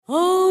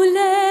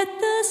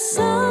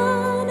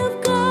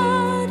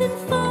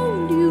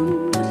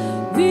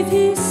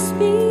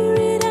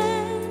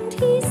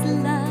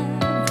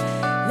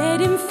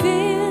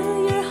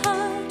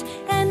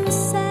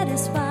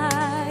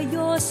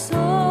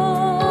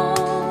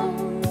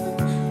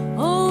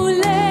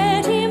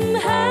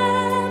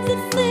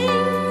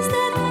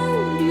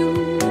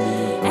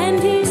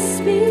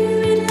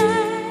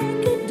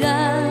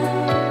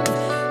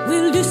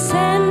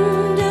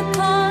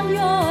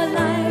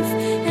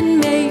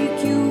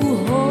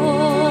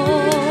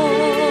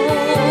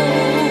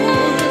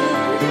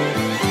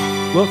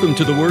Welcome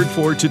to the Word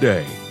for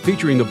Today,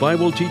 featuring the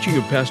Bible teaching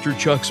of Pastor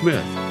Chuck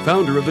Smith,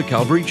 founder of the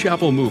Calvary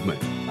Chapel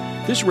Movement.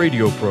 This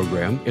radio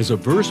program is a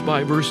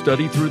verse-by-verse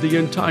study through the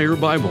entire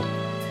Bible.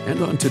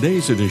 And on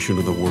today's edition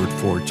of the Word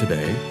for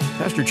Today,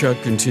 Pastor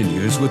Chuck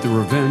continues with the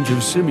revenge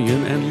of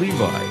Simeon and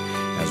Levi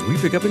as we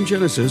pick up in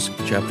Genesis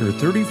chapter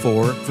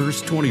 34,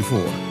 verse 24.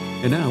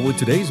 And now with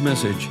today's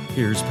message,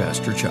 here's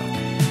Pastor Chuck.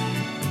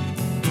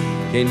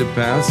 It came to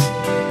pass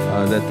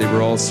that they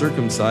were all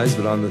circumcised,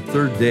 but on the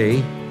third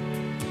day,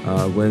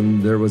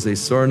 when there was a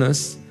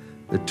soreness,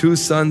 the two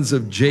sons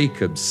of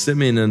Jacob,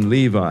 Simeon and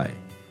Levi,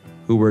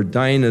 who were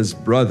Dinah's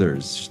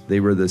brothers, they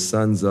were the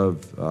sons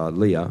of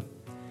Leah,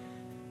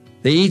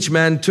 they each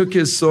man took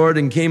his sword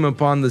and came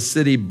upon the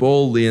city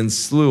boldly and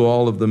slew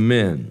all of the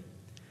men.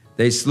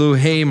 They slew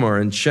Hamor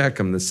and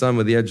Shechem, the son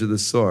with the edge of the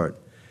sword.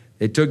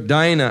 They took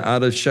Dinah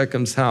out of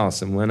Shechem's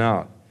house and went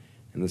out.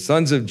 And the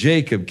sons of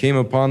Jacob came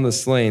upon the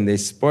slain. They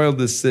spoiled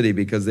the city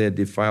because they had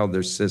defiled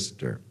their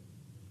sister.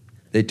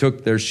 They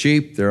took their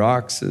sheep, their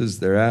oxes,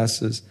 their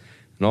asses,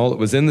 and all that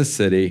was in the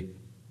city,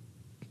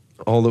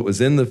 all that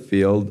was in the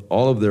field,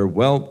 all of their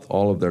wealth,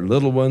 all of their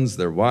little ones,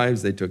 their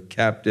wives, they took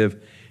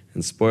captive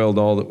and spoiled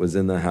all that was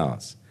in the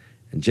house.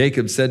 And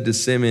Jacob said to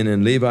Simeon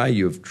and Levi,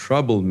 "You have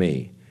troubled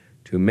me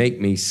to make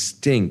me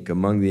stink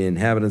among the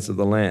inhabitants of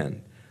the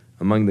land,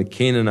 among the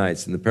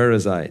Canaanites and the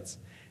Perizzites.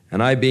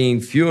 And I being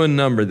few in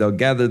number, they'll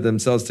gather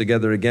themselves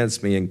together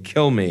against me and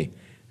kill me,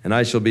 and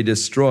I shall be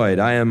destroyed,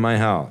 I and my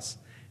house."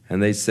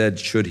 And they said,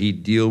 "Should he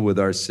deal with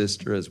our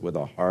sister as with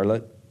a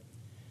harlot?"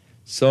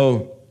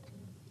 So,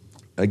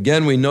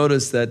 again, we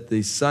notice that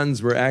the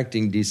sons were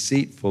acting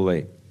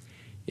deceitfully.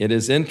 It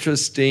is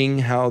interesting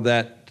how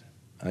that,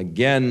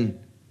 again,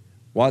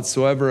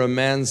 whatsoever a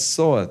man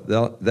soweth,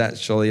 that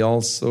shall he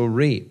also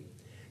reap.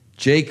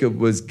 Jacob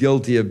was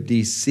guilty of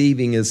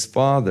deceiving his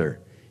father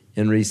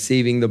in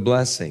receiving the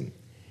blessing.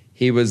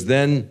 He was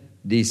then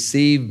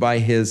deceived by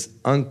his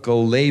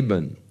uncle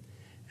Laban.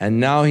 And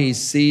now he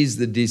sees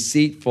the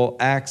deceitful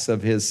acts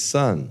of his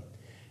son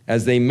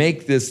as they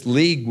make this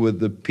league with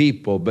the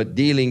people, but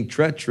dealing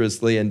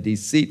treacherously and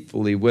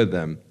deceitfully with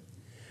them,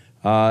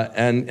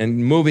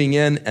 and moving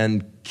in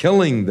and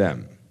killing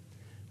them,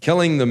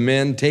 killing the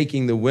men,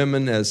 taking the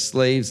women as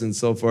slaves and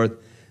so forth.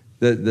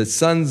 The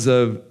sons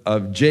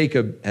of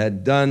Jacob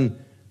had done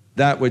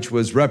that which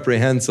was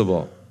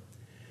reprehensible.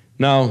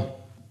 Now,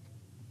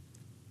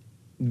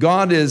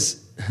 God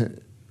is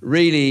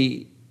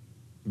really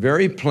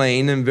very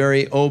plain and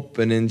very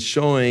open in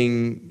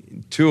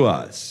showing to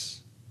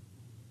us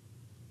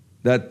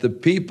that the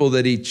people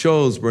that he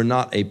chose were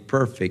not a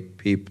perfect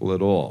people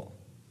at all.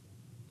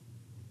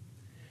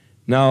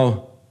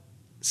 Now,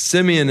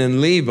 Simeon and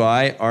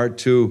Levi are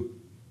to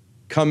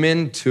come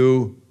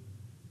into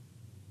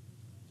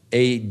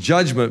a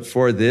judgment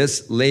for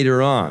this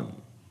later on.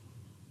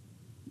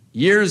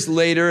 Years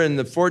later, in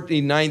the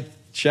 49th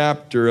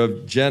chapter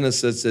of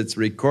Genesis, it's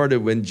recorded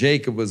when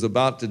Jacob was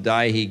about to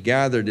die, he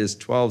gathered his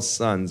 12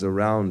 sons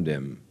around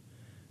him,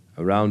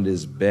 around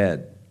his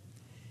bed.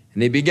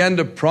 And he began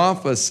to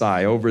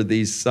prophesy over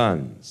these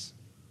sons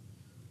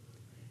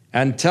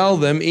and tell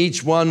them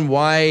each one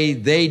why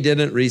they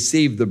didn't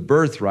receive the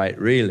birthright,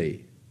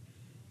 really.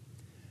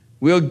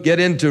 We'll get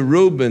into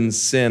Reuben's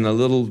sin a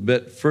little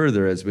bit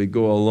further as we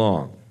go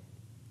along.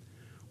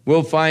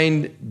 We'll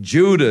find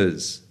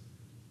Judah's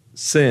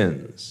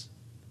sins.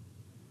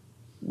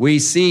 We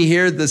see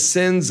here the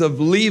sins of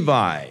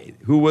Levi,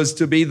 who was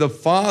to be the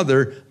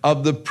father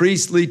of the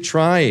priestly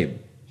tribe.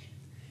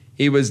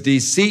 He was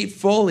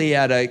deceitful. He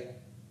had a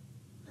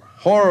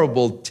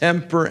horrible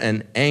temper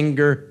and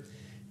anger.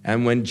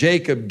 And when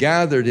Jacob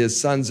gathered his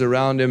sons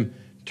around him,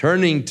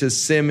 turning to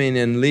Simeon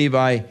and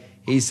Levi,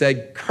 he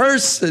said,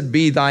 "Cursed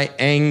be thy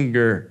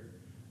anger,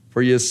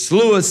 for you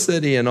slew a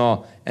city and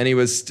all." And he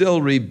was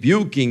still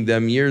rebuking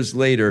them years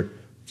later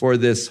for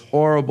this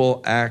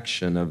horrible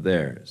action of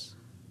theirs.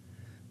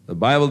 The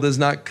Bible does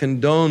not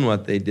condone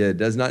what they did,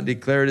 does not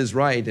declare it as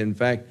right. In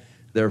fact,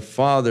 their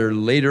father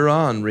later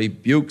on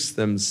rebukes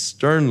them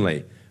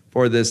sternly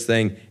for this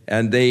thing,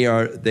 and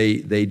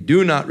they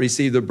do not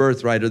receive the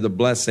birthright or the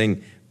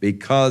blessing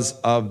because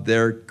of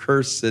their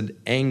cursed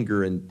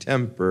anger and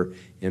temper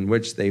in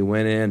which they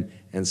went in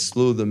and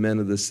slew the men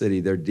of the city.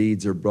 Their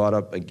deeds are brought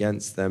up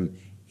against them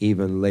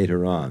even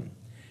later on.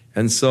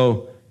 And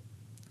so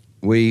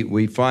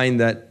we find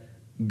that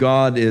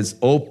God is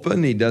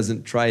open. He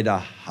doesn't try to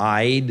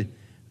hide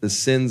the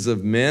sins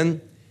of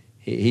men.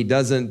 He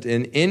doesn't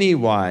in any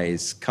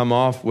wise come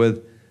off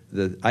with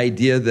the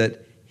idea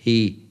that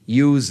he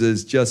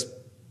uses just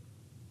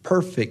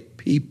perfect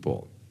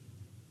people.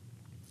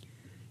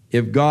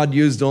 If God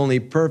used only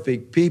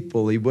perfect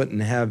people, he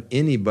wouldn't have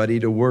anybody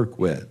to work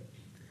with.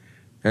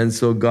 And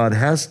so God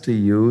has to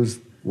use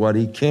what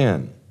he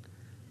can,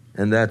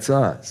 and that's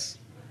us,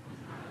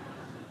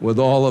 with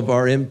all of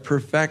our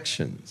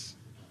imperfections.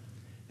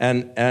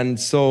 And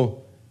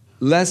so,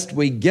 lest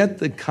we get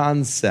the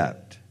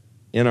concept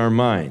in our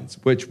minds,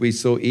 which we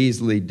so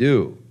easily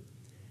do,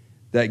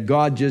 that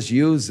God just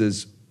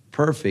uses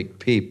perfect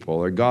people,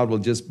 or God will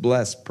just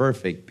bless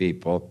perfect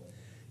people,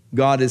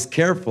 God is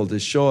careful to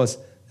show us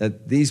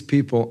that these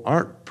people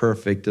aren't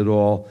perfect at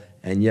all,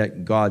 and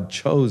yet God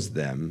chose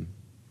them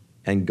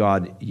and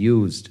God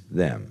used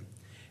them.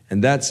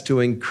 And that's to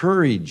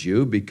encourage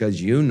you,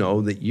 because you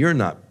know that you're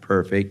not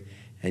perfect,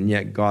 and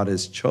yet God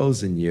has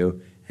chosen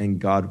you and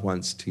God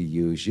wants to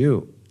use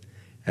you.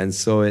 And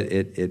so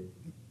it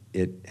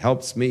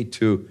helps me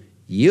to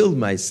yield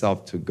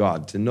myself to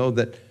God, to know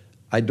that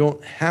I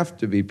don't have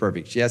to be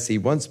perfect. Yes, He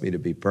wants me to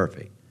be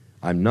perfect.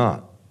 I'm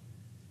not.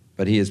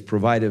 But He has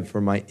provided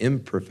for my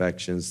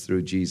imperfections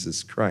through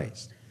Jesus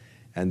Christ.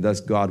 And thus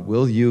God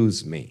will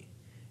use me.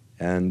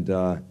 And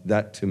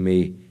that to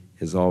me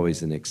is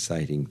always an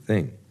exciting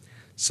thing.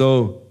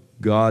 So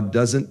God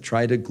doesn't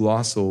try to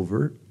gloss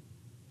over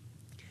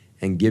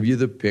and give you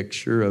the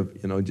picture of,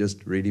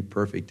 just really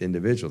perfect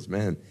individuals.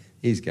 Man,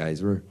 these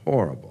guys were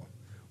horrible.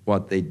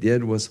 What they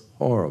did was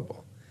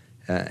horrible.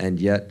 And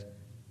yet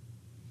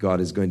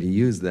God is going to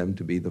use them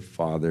to be the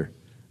father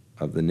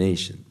of the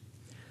nation.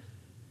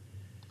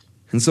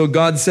 And so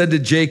God said to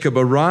Jacob,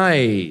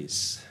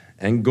 "Arise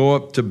and go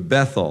up to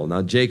Bethel."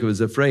 Now Jacob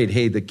is afraid,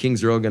 hey, the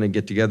kings are all going to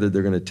get together,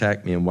 they're going to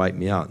attack me and wipe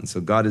me out. And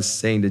so God is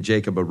saying to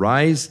Jacob,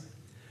 "Arise,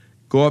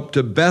 go up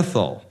to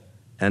Bethel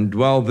and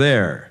dwell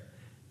there,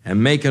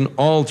 and make an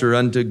altar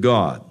unto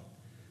God,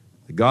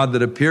 the God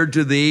that appeared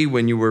to thee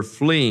when you were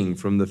fleeing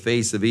from the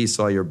face of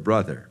Esau your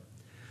brother."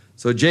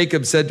 So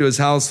Jacob said to his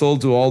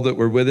household, to all that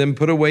were with him,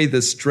 "Put away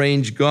the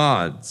strange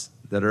gods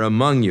that are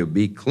among you.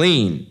 Be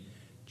clean,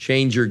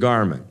 change your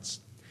garments."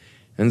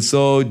 And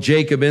so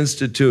Jacob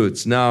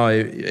institutes now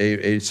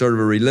a sort of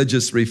a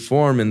religious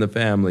reform in the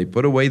family.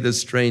 Put away the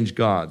strange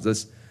gods.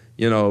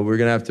 We're going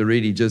to have to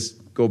really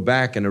just go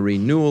back and a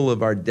renewal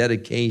of our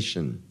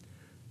dedication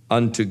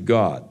unto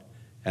God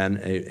and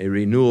a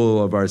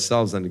renewal of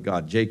ourselves unto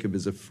God. Jacob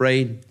is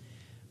afraid.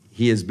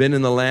 He has been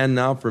in the land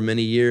now for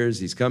many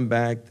years. He's come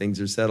back.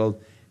 Things are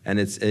settled. And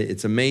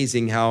it's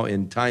amazing how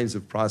in times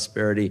of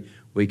prosperity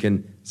we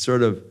can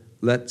sort of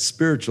let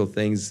spiritual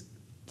things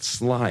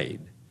slide.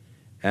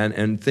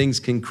 And things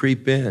can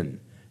creep in,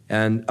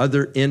 and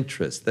other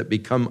interests that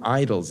become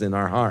idols in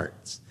our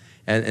hearts.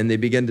 And they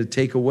begin to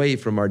take away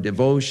from our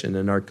devotion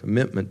and our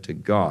commitment to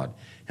God.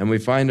 And we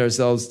find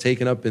ourselves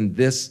taken up in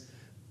this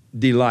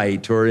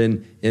delight or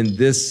in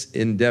this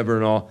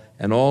endeavor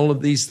and all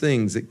of these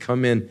things that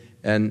come in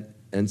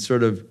and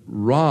sort of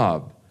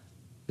rob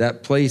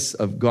that place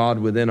of God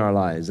within our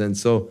lives. And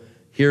so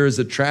here is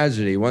a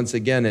tragedy. Once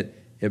again,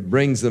 it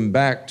brings them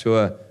back to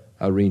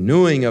a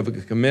renewing of a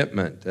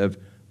commitment of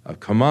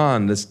come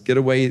on, let's get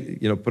away,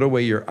 put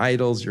away your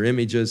idols, your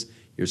images,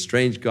 your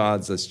strange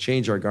gods. Let's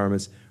change our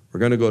garments. We're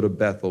going to go to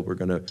Bethel. We're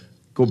going to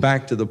go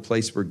back to the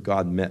place where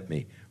God met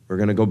me. We're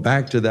going to go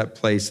back to that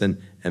place and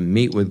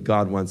meet with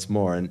God once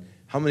more. And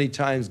how many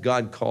times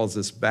God calls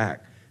us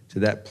back to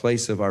that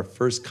place of our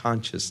first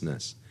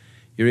consciousness.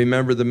 You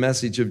remember the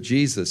message of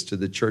Jesus to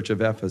the church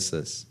of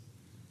Ephesus,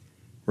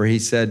 where He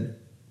said,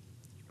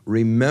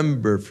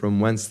 "Remember from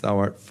whence thou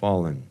art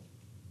fallen,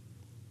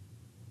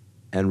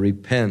 and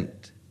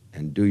repent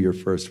and do your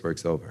first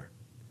works over."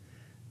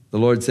 The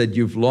Lord said,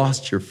 you've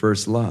lost your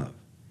first love.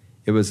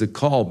 It was a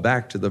call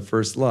back to the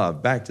first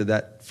love, back to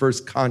that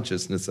first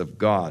consciousness of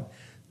God,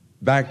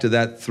 back to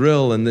that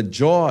thrill and the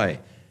joy,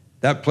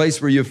 that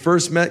place where you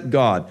first met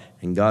God.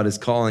 And God is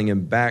calling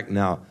him back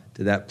now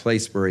to that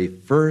place where he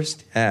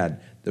first had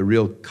the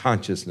real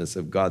consciousness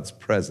of God's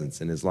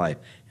presence in his life.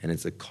 And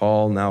it's a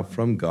call now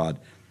from God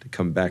to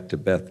come back to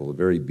Bethel, a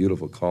very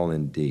beautiful call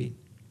indeed.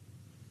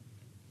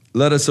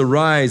 "Let us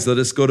arise, let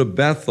us go to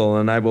Bethel,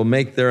 and I will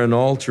make there an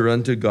altar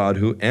unto God,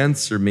 who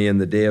answered me in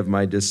the day of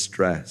my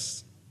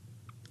distress,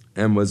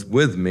 and was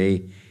with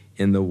me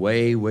in the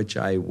way which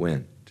I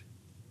went."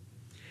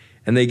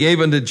 And they gave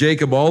unto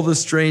Jacob all the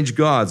strange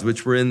gods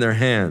which were in their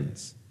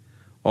hands,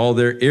 all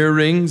their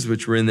earrings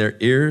which were in their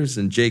ears,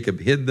 and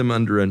Jacob hid them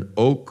under an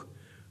oak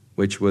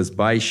which was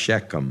by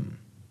Shechem.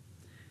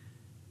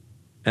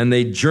 And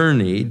they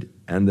journeyed,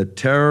 and the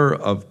terror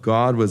of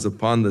God was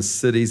upon the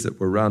cities that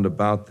were round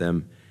about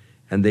them,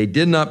 and they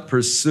did not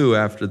pursue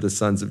after the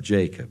sons of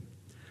Jacob.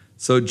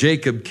 So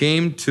Jacob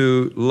came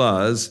to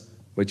Luz,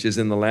 which is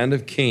in the land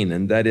of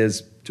Canaan, that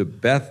is, to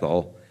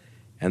Bethel,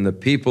 and the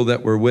people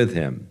that were with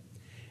him.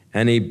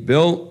 And he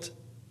built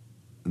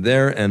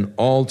there an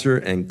altar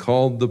and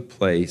called the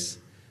place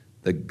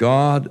the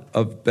God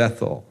of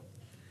Bethel,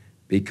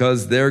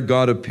 because there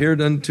God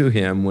appeared unto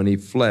him when he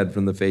fled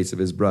from the face of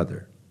his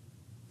brother.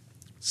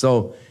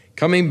 So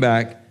coming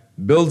back,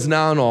 builds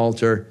now an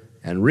altar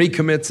and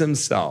recommits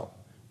himself,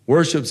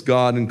 worships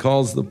God, and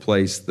calls the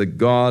place the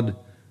God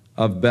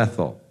of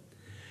Bethel.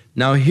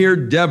 Now here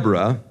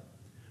Deborah,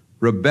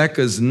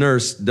 Rebekah's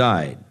nurse,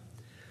 died.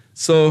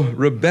 So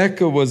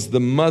Rebekah was the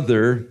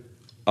mother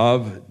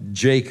of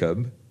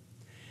Jacob.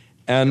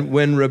 And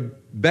when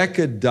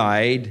Rebekah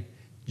died,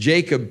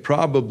 Jacob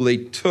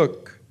probably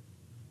took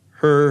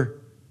her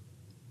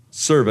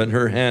servant,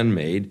 her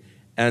handmaid,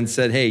 and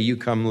said, "Hey, you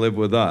come live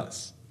with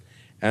us."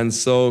 And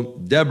so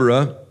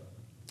Deborah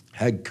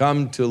had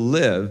come to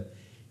live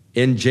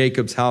in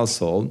Jacob's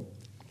household,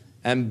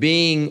 and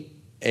being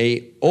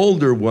a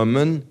older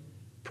woman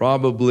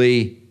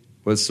probably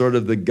was sort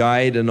of the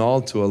guide and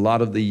all to a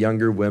lot of the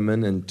younger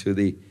women and to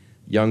the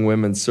young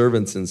women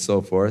servants and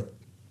so forth.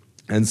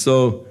 And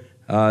so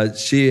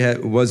she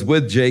was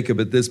with Jacob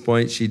at this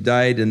point. She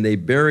died, and they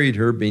buried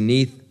her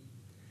beneath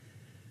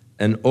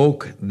an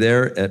oak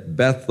there at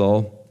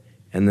Bethel,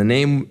 and the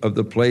name of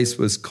the place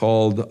was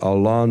called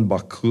Alon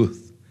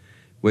Bakuth,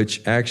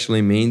 which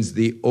actually means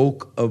the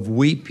oak of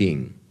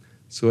weeping.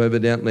 So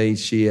evidently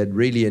she had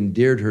really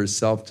endeared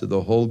herself to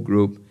the whole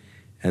group,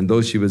 and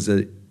though she was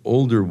an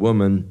older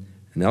woman,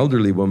 an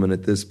elderly woman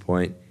at this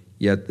point,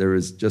 yet there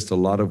is just a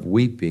lot of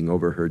weeping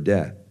over her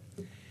death.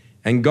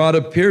 And God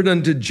appeared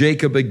unto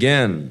Jacob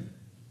again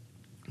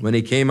when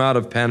he came out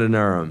of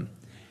Padanaram,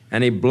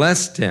 and he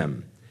blessed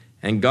him.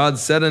 And God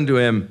said unto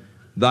him,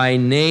 Thy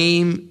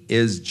name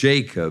is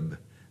Jacob.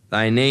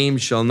 Thy name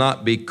shall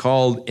not be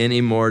called any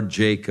more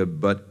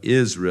Jacob, but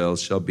Israel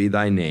shall be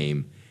thy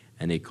name.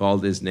 And he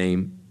called his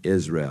name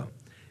Israel.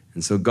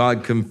 And so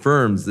God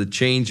confirms the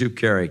change of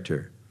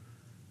character.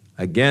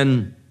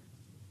 Again,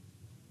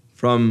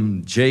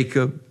 from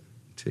Jacob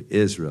to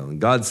Israel. And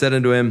God said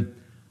unto him,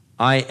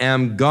 I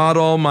am God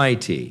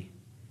Almighty.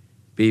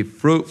 Be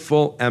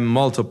fruitful and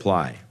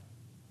multiply.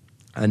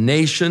 A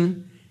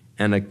nation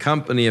and a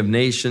company of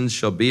nations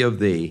shall be of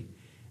thee,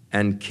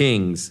 and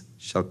kings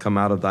shall come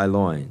out of thy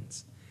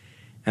loins.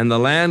 And the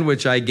land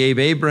which I gave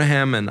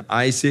Abraham and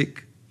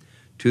Isaac,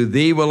 to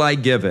thee will I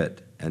give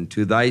it, and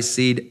to thy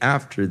seed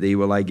after thee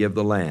will I give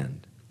the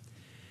land.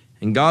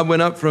 And God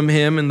went up from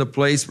him in the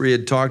place where he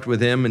had talked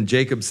with him, and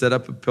Jacob set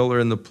up a pillar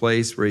in the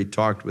place where he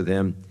talked with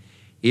him,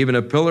 even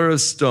a pillar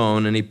of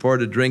stone, and he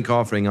poured a drink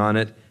offering on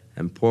it,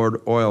 and poured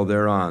oil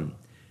thereon.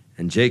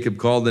 And Jacob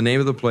called the name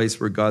of the place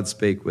where God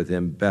spake with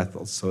him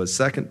Bethel. So a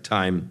second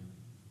time,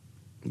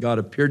 God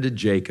appeared to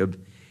Jacob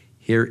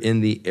here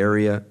in the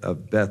area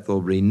of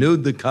Bethel,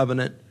 renewed the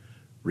covenant,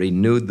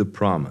 renewed the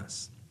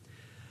promise.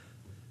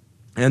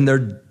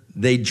 And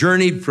they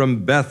journeyed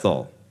from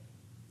Bethel.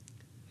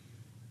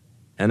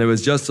 And it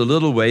was just a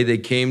little way. They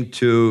came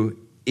to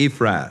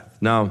Ephrath.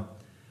 Now,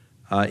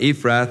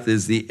 Ephrath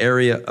is the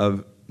area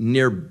of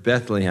near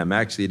Bethlehem.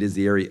 Actually, it is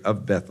the area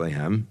of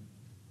Bethlehem.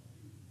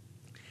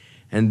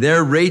 And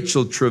there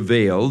Rachel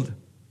travailed,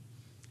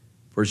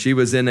 for she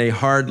was in a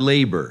hard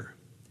labor.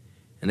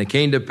 And it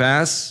came to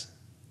pass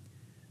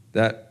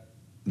that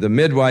the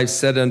midwife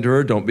said unto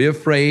her, Don't be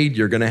afraid,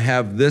 you're going to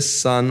have this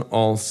son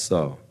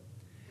also.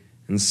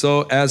 And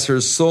so as her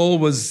soul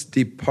was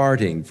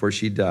departing, for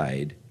she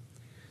died,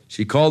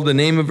 she called the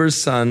name of her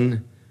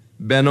son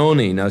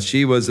Benoni. Now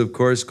she was, of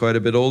course, quite a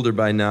bit older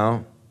by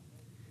now.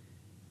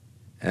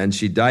 And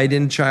she died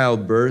in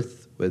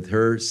childbirth with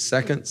her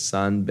second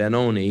son,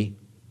 Benoni,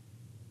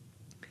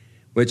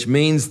 which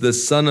means the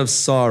son of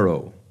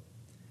sorrow.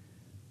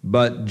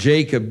 But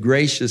Jacob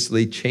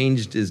graciously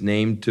changed his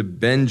name to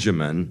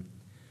Benjamin,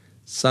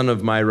 son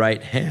of my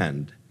right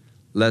hand,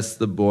 lest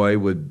the boy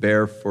would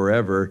bear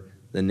forever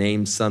the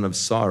name son of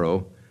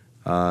sorrow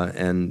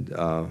and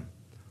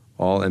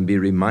be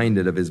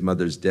reminded of his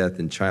mother's death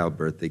in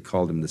childbirth. They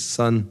called him the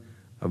son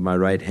of my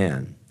right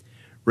hand.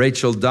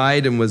 Rachel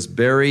died and was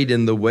buried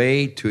in the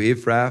way to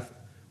Ephrath,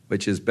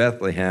 which is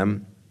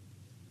Bethlehem.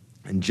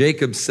 And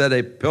Jacob set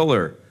a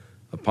pillar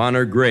upon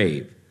her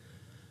grave.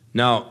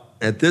 Now,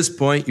 at this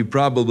point, you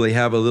probably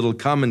have a little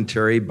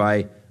commentary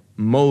by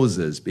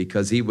Moses,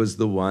 because he was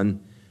the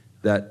one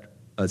that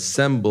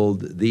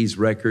assembled these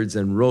records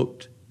and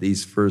wrote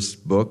these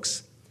first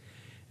books.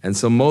 And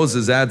so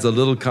Moses adds a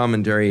little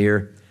commentary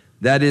here.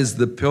 That is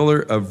the pillar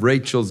of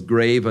Rachel's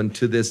grave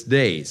unto this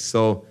day.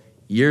 So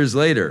years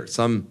later,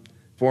 some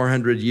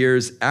 400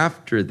 years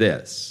after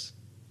this,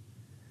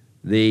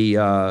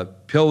 the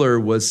pillar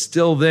was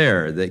still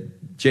there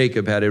that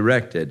Jacob had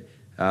erected.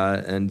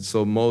 And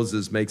so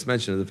Moses makes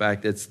mention of the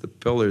fact it's the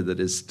pillar that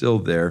is still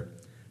there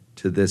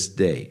to this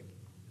day.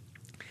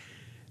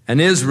 And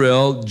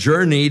Israel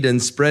journeyed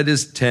and spread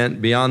his tent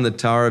beyond the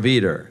Tower of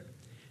Eder.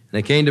 And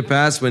it came to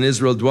pass when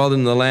Israel dwelt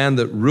in the land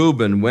that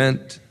Reuben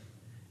went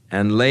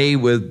and lay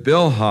with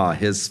Bilhah,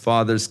 his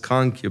father's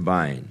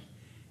concubine.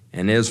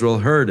 And Israel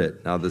heard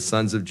it. Now the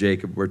sons of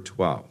Jacob were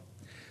 12.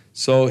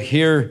 So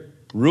here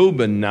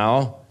Reuben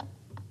now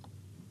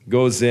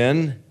goes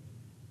in.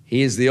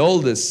 He is the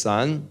oldest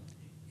son.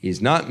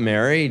 He's not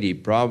married. He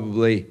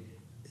probably,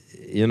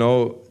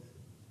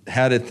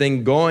 had a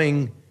thing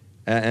going.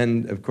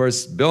 And, of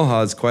course,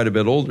 Bilhah is quite a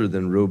bit older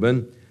than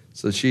Reuben,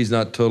 so she's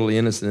not totally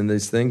innocent in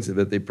these things,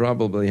 but they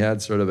probably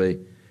had sort of a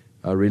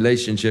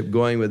relationship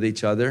going with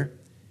each other.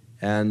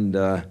 And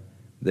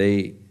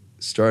they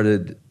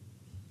started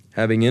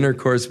having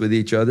intercourse with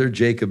each other.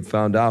 Jacob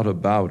found out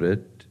about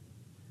it.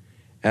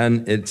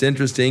 And it's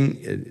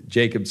interesting,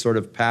 Jacob sort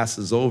of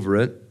passes over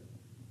it.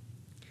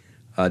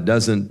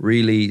 Doesn't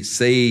really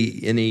say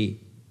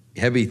any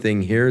heavy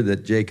thing here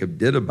that Jacob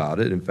did about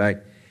it. In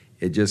fact,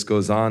 it just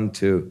goes on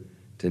to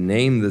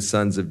name the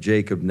sons of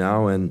Jacob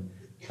now and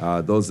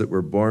those that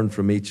were born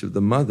from each of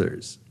the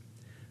mothers.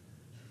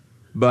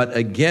 But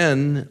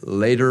again,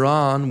 later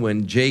on,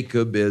 when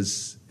Jacob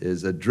is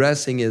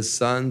addressing his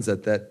sons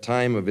at that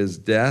time of his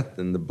death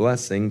and the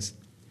blessings,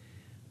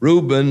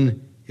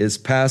 Reuben is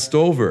passed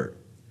over.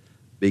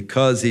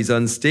 Because he's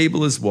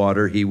unstable as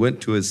water, he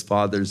went to his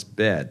father's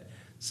bed.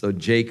 So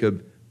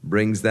Jacob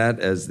brings that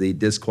as the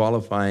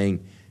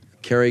disqualifying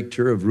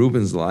character of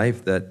Reuben's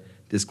life that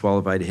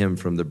disqualified him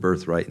from the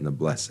birthright and the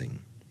blessing.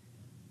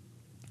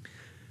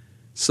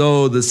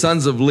 So the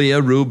sons of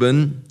Leah,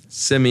 Reuben,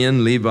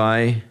 Simeon,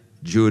 Levi,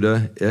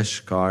 Judah,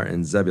 Issachar,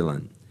 and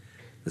Zebulun.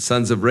 The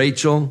sons of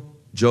Rachel,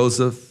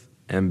 Joseph,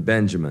 and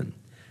Benjamin.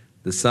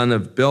 The son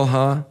of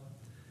Bilhah,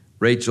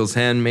 Rachel's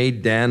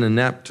handmaid, Dan and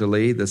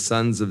Naphtali. The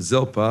sons of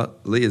Zilpah,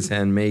 Leah's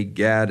handmaid,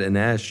 Gad and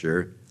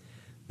Asher.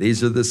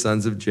 These are the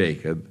sons of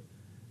Jacob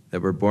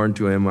that were born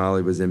to him while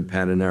he was in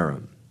Paddan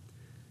Aram.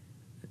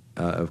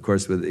 Of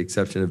course, with the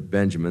exception of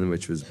Benjamin,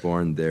 which was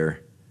born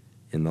there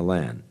in the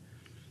land.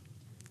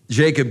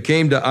 Jacob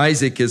came to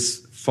Isaac,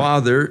 his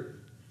father,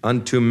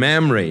 unto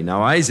Mamre.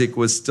 Now Isaac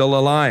was still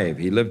alive.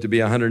 He lived to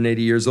be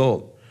 180 years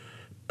old.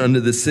 Unto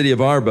the city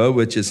of Arba,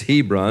 which is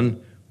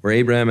Hebron, where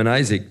Abraham and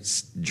Isaac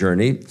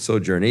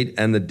sojourneyed,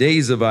 and the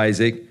days of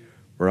Isaac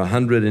were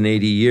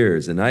 180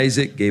 years. And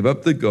Isaac gave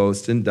up the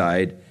ghost and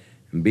died,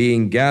 and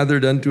being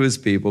gathered unto his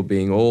people,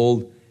 being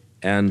old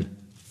and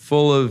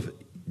full of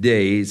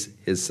days,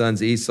 his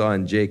sons Esau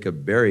and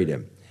Jacob buried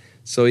him.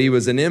 So he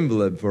was an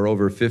invalid for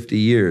over 50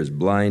 years,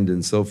 blind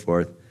and so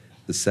forth,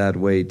 the sad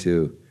way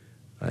to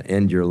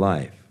end your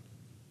life.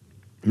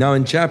 Now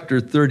in chapter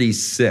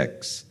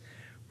 36,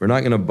 we're not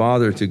going to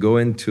bother to go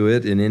into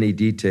it in any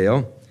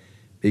detail,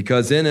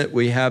 because in it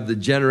we have the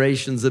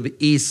generations of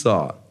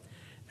Esau,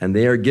 and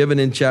they are given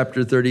in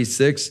chapter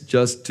 36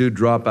 just to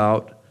drop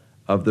out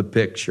of the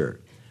picture.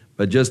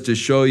 But just to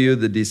show you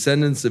the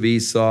descendants of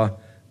Esau,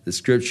 the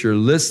scripture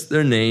lists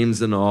their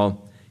names and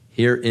all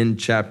here in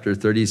chapter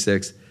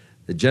 36.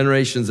 The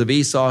generations of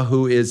Esau,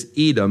 who is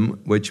Edom,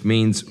 which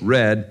means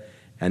red,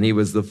 and he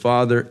was the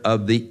father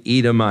of the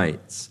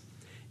Edomites.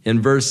 In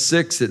verse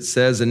 6 it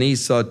says, And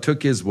Esau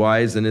took his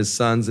wives and his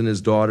sons and his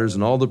daughters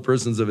and all the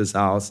persons of his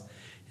house,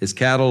 his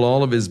cattle,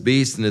 all of his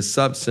beasts, and his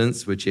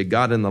substance, which he had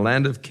got in the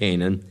land of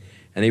Canaan,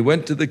 and he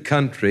went into the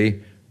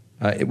country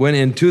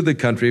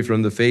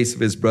from the face of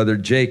his brother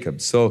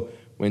Jacob. So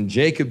when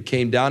Jacob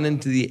came down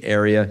into the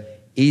area,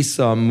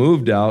 Esau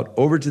moved out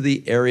over to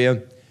the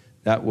area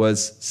that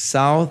was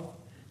south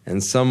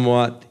and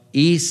somewhat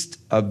east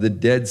of the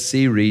Dead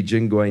Sea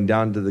region, going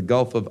down to the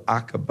Gulf of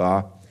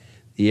Aqaba,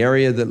 the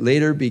area that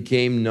later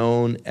became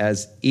known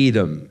as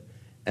Edom.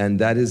 And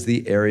that is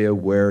the area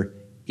where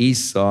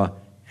Esau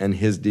and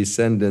his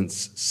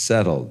descendants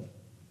settled.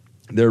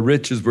 Their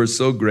riches were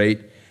so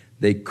great,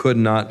 they could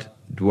not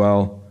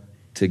dwell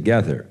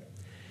together.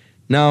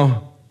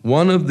 Now,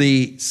 one of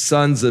the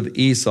sons of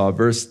Esau,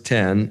 verse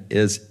 10,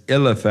 is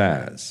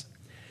Eliphaz.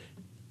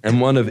 And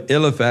one of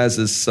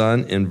Eliphaz's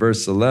son in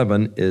verse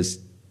 11 is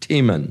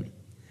Teman.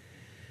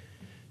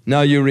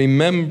 Now you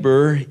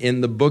remember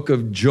in the book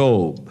of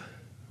Job,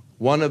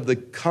 one of the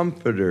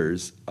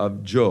comforters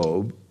of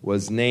Job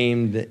was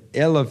named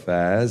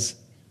Eliphaz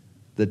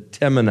the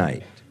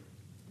Temanite.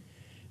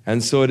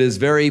 And so it is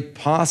very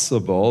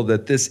possible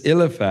that this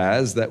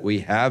Eliphaz that we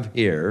have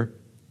here,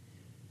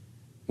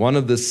 one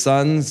of the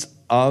sons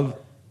of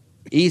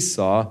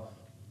Esau,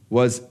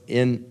 was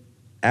in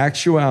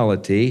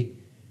actuality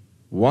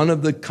one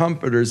of the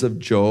comforters of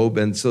Job,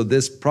 and so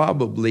this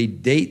probably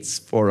dates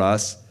for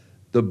us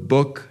the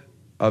book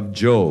of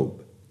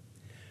Job,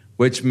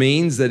 which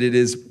means that it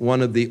is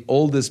one of the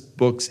oldest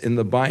books in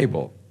the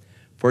Bible.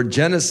 For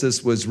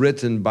Genesis was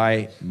written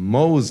by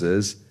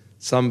Moses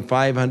some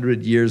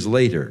 500 years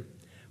later,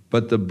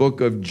 but the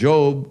book of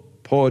Job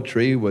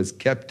poetry was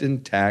kept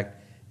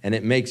intact, and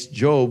it makes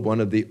Job one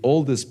of the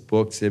oldest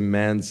books in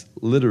man's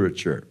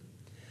literature.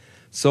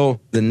 So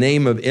the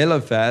name of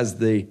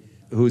Eliphaz,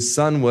 whose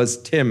son was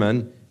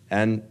Teman,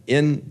 and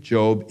in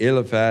Job,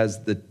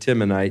 Eliphaz the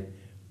Temanite,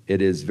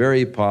 it is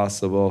very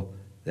possible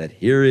that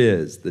here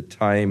is the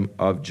time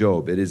of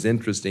Job. It is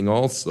interesting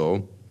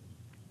also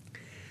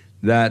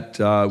that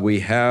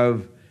we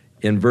have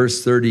in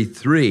verse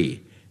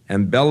 33,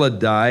 And Bela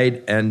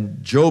died,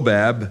 and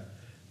Jobab,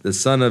 the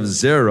son of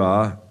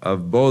Zerah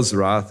of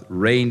Bozrath,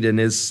 reigned in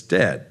his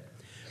stead.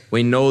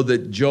 We know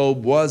that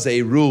Job was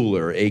a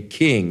ruler, a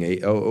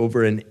king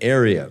over an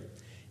area.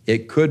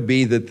 It could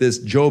be that this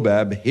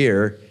Jobab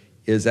here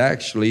is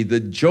actually the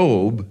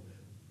Job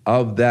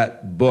of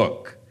that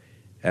book.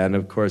 And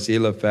of course,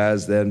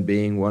 Eliphaz then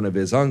being one of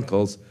his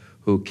uncles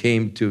who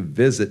came to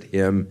visit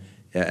him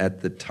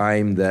at the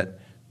time that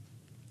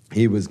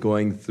he was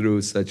going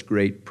through such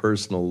great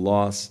personal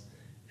loss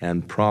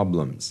and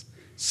problems.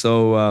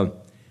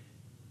 So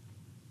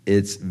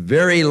it's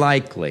very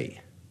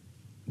likely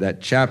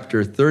that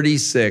chapter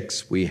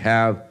 36, we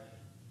have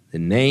the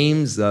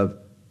names of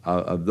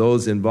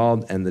those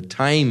involved and the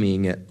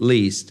timing, at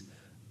least,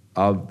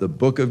 of the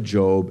book of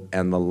Job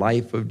and the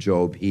life of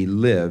Job. He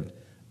lived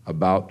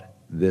about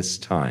this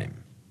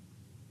time,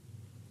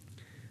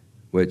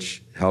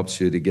 which helps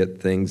you to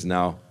get things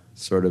now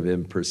sort of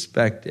in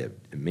perspective.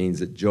 It means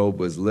that Job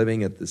was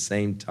living at the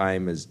same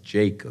time as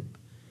Jacob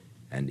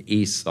and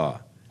Esau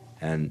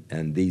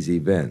and these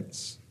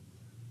events.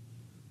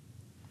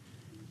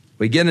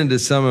 We get into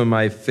some of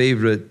my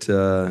favorite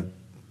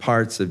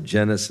parts of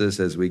Genesis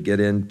as we get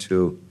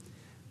into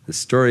the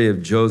story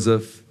of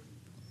Joseph.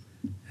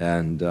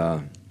 And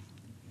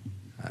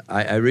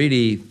I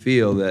really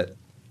feel that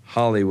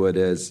Hollywood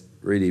has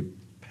really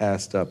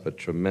passed up a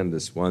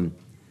tremendous one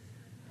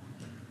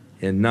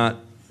in not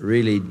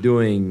really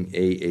doing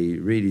a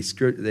really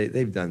script.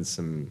 They've done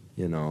some,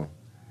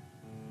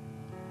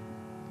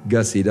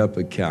 gussied up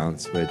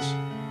accounts, which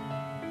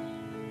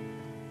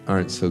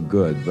aren't so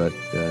good, but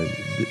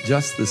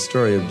just the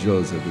story of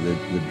Joseph,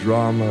 the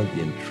drama,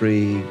 the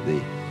intrigue,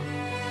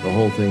 the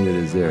whole thing that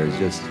is there is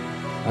just,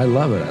 I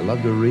love it. I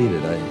love to read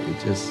it.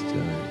 It just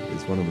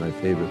is one of my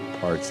favorite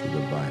parts of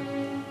the Bible.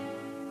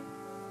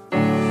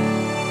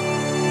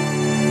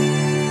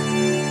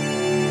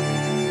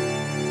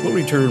 We'll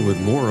return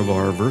with more of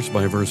our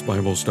verse-by-verse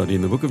Bible study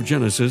in the book of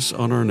Genesis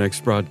on our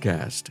next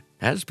broadcast,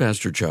 as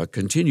Pastor Chuck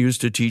continues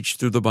to teach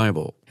through the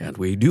Bible, and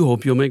we do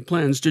hope you'll make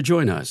plans to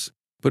join us.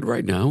 But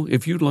right now,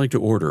 if you'd like to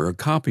order a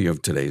copy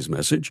of today's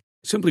message,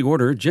 simply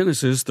order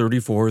Genesis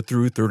 34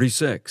 through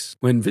 36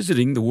 when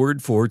visiting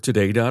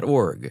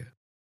thewordfortoday.org.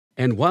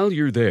 And while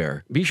you're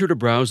there, be sure to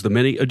browse the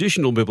many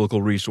additional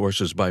biblical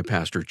resources by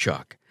Pastor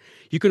Chuck.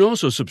 You can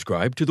also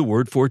subscribe to the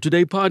Word for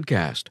Today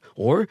podcast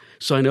or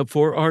sign up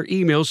for our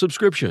email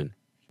subscription.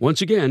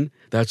 Once again,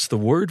 that's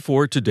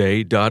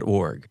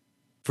thewordfortoday.org.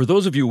 For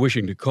those of you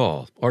wishing to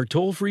call, our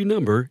toll-free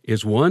number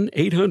is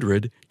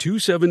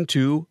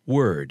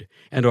 1-800-272-WORD,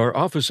 and our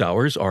office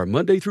hours are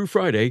Monday through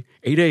Friday,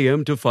 8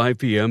 a.m. to 5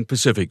 p.m.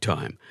 Pacific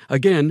Time.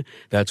 Again,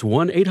 that's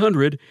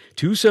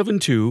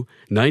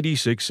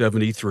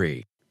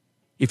 1-800-272-9673.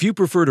 If you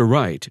prefer to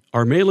write,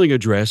 our mailing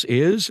address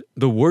is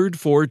The Word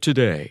for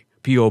Today,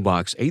 P.O.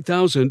 Box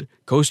 8000,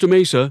 Costa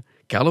Mesa,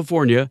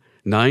 California,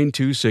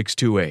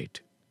 92628.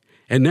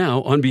 And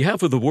now, on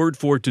behalf of the Word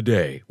for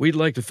Today, we'd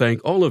like to thank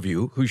all of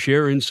you who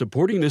share in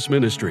supporting this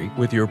ministry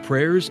with your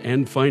prayers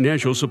and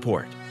financial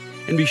support.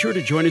 And be sure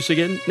to join us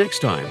again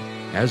next time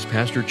as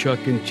Pastor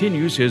Chuck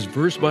continues his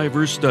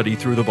verse-by-verse study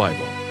through the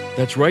Bible.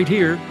 That's right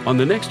here on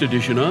the next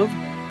edition of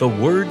The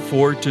Word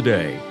for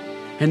Today.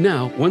 And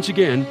now, once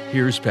again,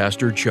 here's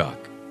Pastor Chuck.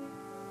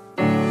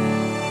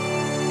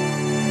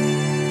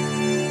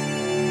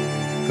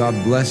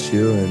 God bless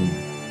you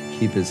and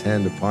keep His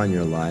hand upon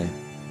your life.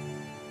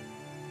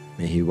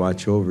 May He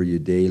watch over you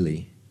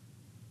daily.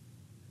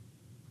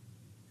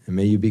 And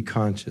may you be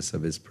conscious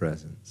of His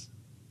presence.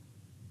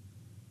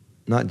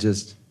 Not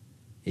just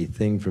a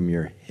thing from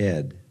your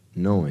head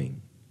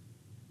knowing,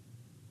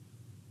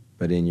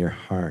 but in your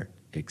heart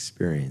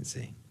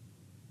experiencing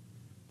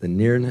the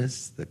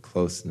nearness, the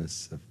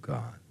closeness of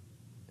God.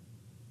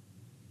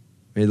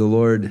 May the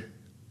Lord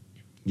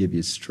give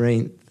you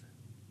strength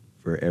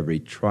for every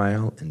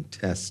trial and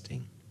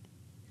testing.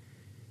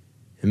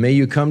 And may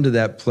you come to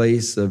that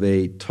place of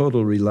a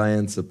total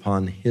reliance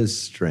upon His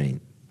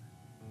strength,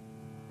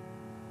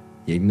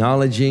 the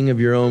acknowledging of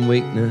your own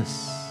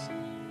weakness,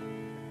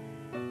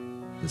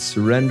 the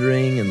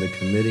surrendering and the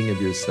committing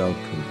of yourself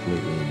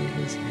completely into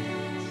His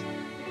hands.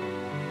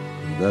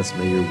 And thus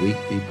may your week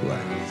be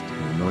blessed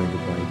and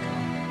anointed by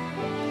God.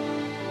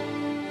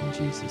 In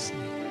Jesus'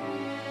 name.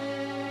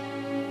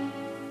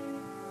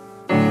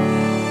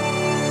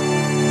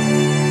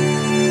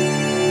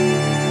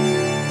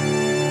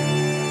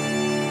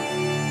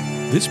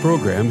 This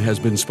program has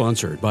been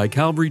sponsored by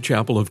Calvary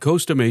Chapel of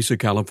Costa Mesa,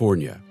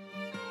 California.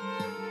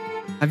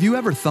 Have you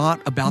ever thought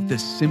about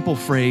this simple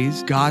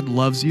phrase, God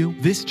loves you?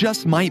 This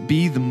just might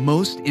be the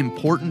most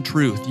important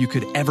truth you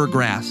could ever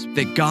grasp,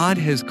 that God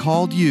has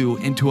called you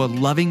into a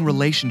loving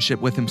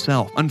relationship with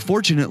Himself.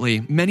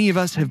 Unfortunately, many of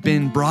us have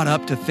been brought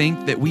up to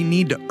think that we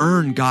need to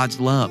earn God's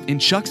love. In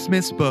Chuck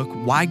Smith's book,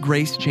 Why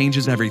Grace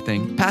Changes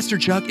Everything, Pastor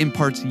Chuck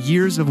imparts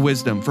years of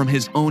wisdom from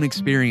his own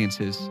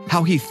experiences,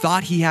 how he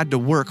thought he had to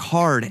work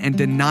hard and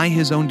deny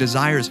his own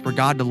desires for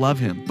God to love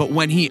him. But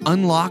when he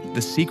unlocked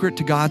the secret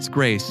to God's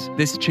grace,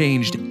 this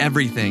changed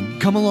everything.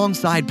 Come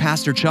alongside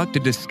Pastor Chuck to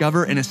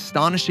discover an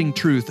astonishing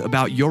truth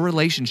about your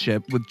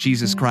relationship with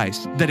Jesus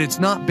Christ. That it's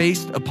not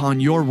based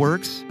upon your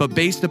works, but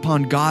based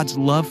upon God's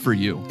love for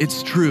you.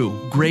 It's true.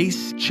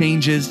 Grace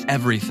changes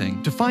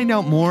everything. To find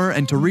out more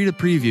and to read a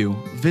preview,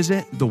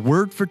 visit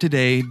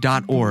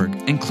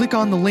thewordfortoday.org and click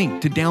on the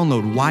link to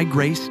download Why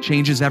Grace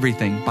Changes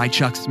Everything by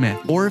Chuck Smith.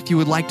 Or if you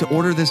would like to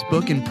order this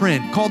book in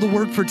print, call The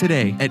Word for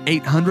Today at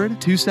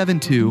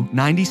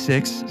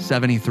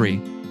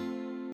 800-272-9673.